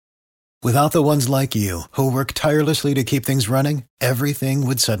Without the ones like you, who work tirelessly to keep things running, everything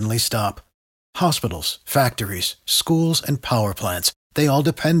would suddenly stop. Hospitals, factories, schools, and power plants, they all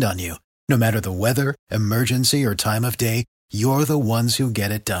depend on you. No matter the weather, emergency, or time of day, you're the ones who get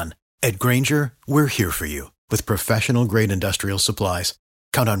it done. At Grainger, we're here for you with professional-grade industrial supplies.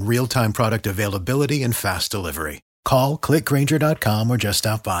 Count on real-time product availability and fast delivery. Call, click Grainger.com, or just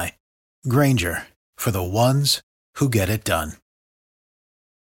stop by. Grainger, for the ones who get it done.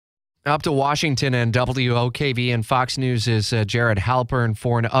 Up to Washington and WOKV and Fox News is Jared Halpern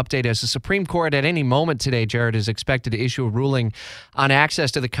for an update as the Supreme Court at any moment today, Jared, is expected to issue a ruling on access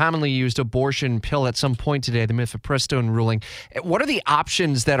to the commonly used abortion pill at some point today, the mifepristone ruling. What are the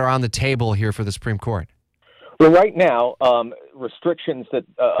options that are on the table here for the Supreme Court? Well, right now, restrictions that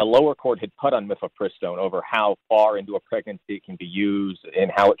a lower court had put on mifepristone over how far into a pregnancy it can be used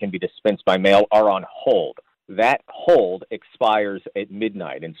and how it can be dispensed by mail are on hold. That hold expires at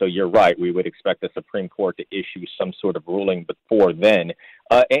midnight, and so you're right. We would expect the Supreme Court to issue some sort of ruling before then.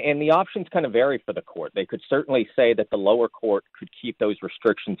 And the options kind of vary for the court. They could certainly say that the lower court could keep those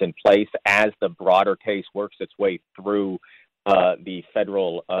restrictions in place as the broader case works its way through the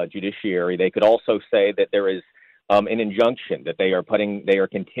federal judiciary. They could also say that there is an injunction that they are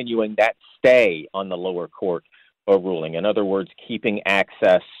continuing that stay on the lower court ruling. In other words, keeping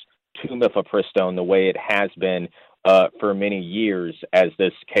access to mifepristone the way it has been for many years as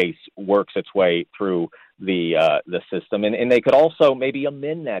this case works its way through the system. And they could also maybe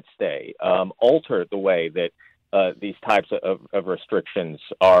amend that stay, alter the way that these types of restrictions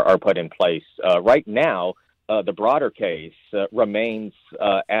are put in place. Right now, the broader case remains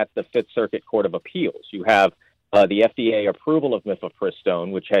at the Fifth Circuit Court of Appeals. You have the FDA approval of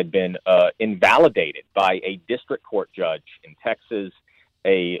mifepristone, which had been invalidated by a district court judge in Texas.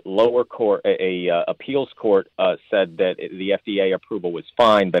 A lower court, appeals court, said that the FDA approval was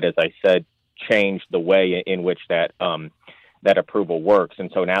fine, but as I said, changed the way in which that approval works. And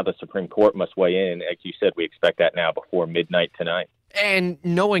so now the Supreme Court must weigh in. As you said, we expect that now before midnight tonight. And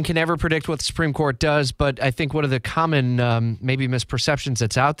no one can ever predict what the Supreme Court does, but I think one of the common maybe misperceptions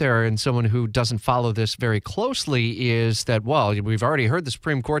that's out there in someone who doesn't follow this very closely is that, well, we've already heard the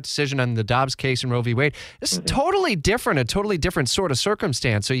Supreme Court decision on the Dobbs case and Roe v. Wade. This is totally different, a totally different sort of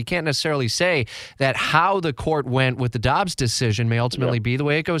circumstance. So you can't necessarily say that how the court went with the Dobbs decision may ultimately be the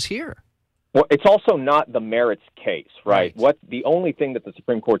way it goes here. Well, it's also not the merits case, right? The only thing that the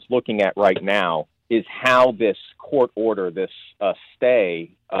Supreme Court's looking at right now is how this court order, this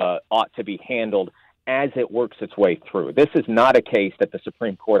stay, ought to be handled as it works its way through. This is not a case that the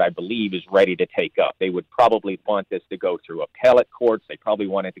Supreme Court, I believe, is ready to take up. They would probably want this to go through appellate courts. They probably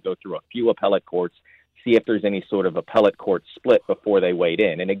want it to go through a few appellate courts, see if there's any sort of appellate court split before they weighed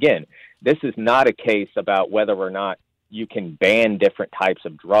in. And again, this is not a case about whether or not you can ban different types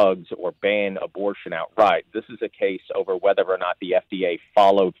of drugs or ban abortion outright. This is a case over whether or not the FDA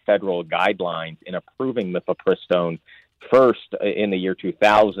followed federal guidelines in approving mifepristone first in the year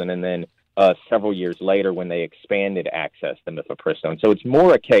 2000 and then several years later when they expanded access to mifepristone. So it's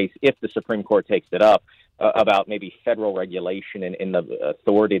more a case, if the Supreme Court takes it up, about maybe federal regulation and the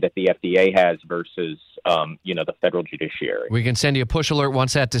authority that the FDA has versus, the federal judiciary. We can send you a push alert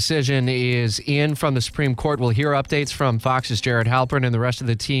once that decision is in from the Supreme Court. We'll hear updates from Fox's Jared Halpern and the rest of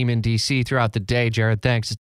the team in D.C. throughout the day. Jared, thanks.